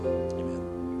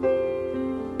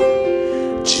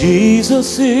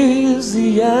Jesus is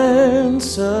the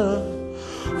answer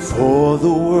for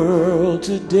the world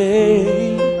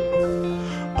today.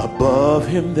 Above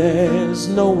him there's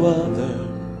no other.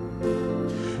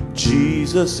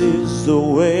 Jesus is the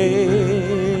way.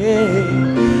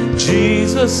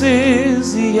 Jesus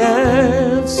is the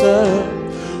answer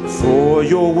for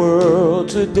your world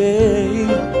today.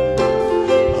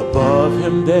 Above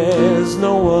him there's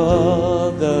no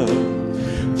other.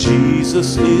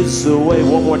 Jesus is the way.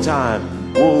 One more time.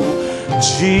 Whoa.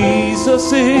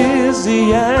 Jesus is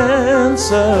the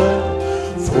answer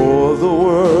for the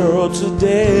world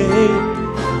today.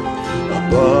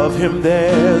 Above him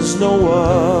there's no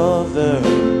other.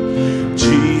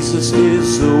 Jesus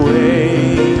is the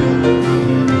way.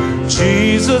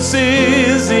 Jesus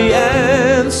is the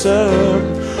answer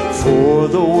for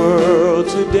the world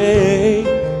today.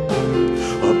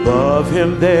 Above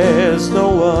him there's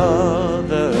no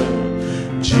other.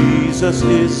 Jesus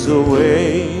is the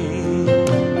way.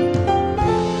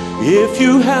 If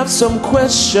you have some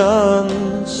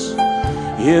questions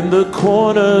in the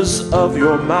corners of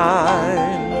your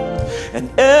mind, and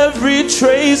every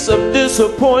trace of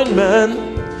disappointment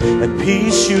and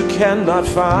peace you cannot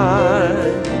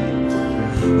find,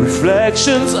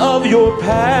 reflections of your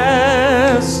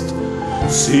past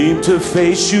seem to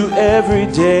face you every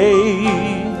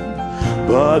day.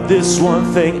 But this one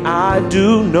thing I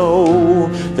do know,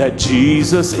 that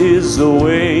Jesus is the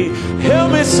way.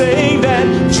 Help me sing that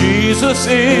Jesus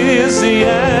is the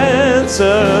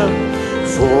answer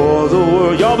for the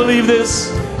world. Y'all believe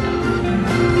this?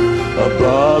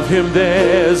 Above him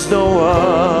there's no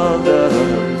other.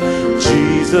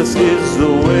 Jesus is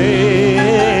the way.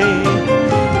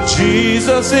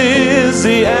 Jesus is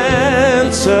the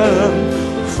answer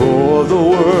for the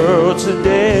world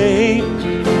today.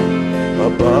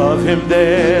 Above him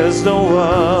there's no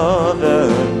other.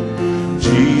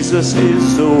 Jesus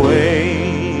is the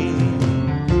way.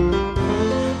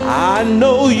 I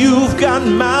know you've got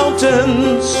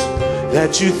mountains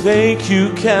that you think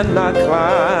you cannot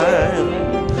climb.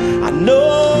 I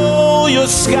know your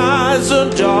skies are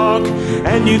dark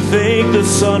and you think the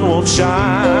sun won't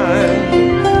shine.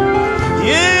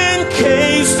 In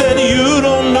case that you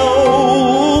don't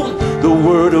know, the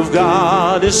word of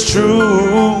God is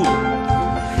true.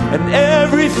 And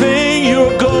everything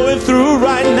you're going through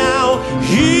right now,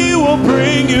 he will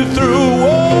bring you through.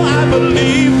 Oh, I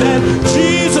believe that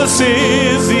Jesus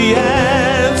is the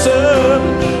answer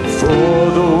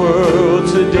for the world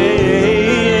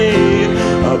today.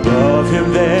 Above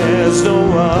him there's no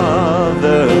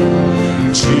other.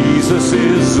 Jesus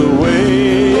is the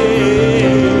way.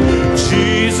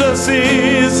 Jesus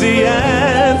is the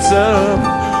answer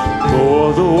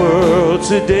for the world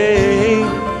today.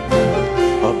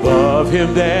 Above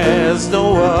him there's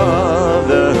no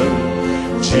other.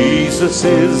 Jesus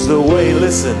is the way.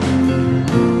 Listen,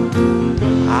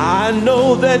 I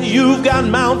know that you've got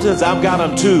mountains, I've got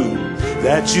them too,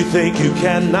 that you think you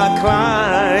cannot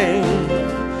climb.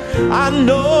 I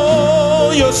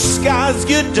know your skies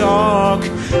get dark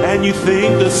and you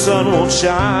think the sun won't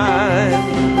shine.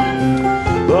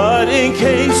 But in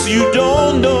case you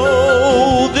don't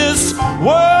know, this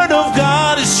word of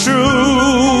God is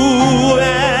true.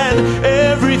 And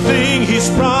everything he's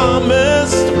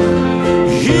promised,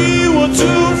 he will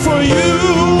do for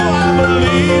you. I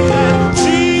believe that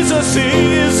Jesus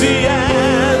is the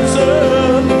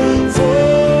answer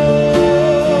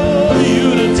for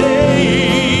you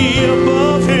today.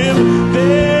 Above him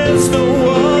there's no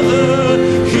other.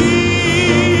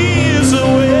 He is the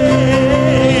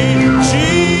way.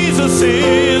 Jesus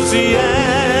is the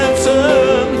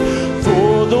answer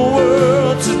for the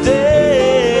world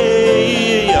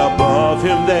today. Above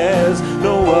him there's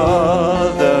no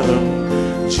other.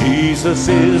 Jesus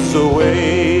is the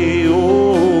way.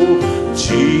 Oh,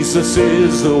 Jesus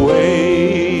is the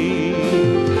way.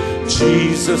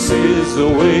 Jesus is the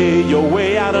way. Your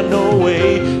way out of no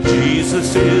way.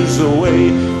 Jesus is the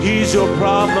way. He's your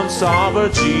problem solver.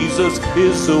 Jesus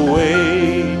is the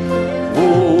way.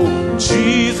 Oh,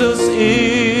 Jesus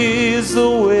is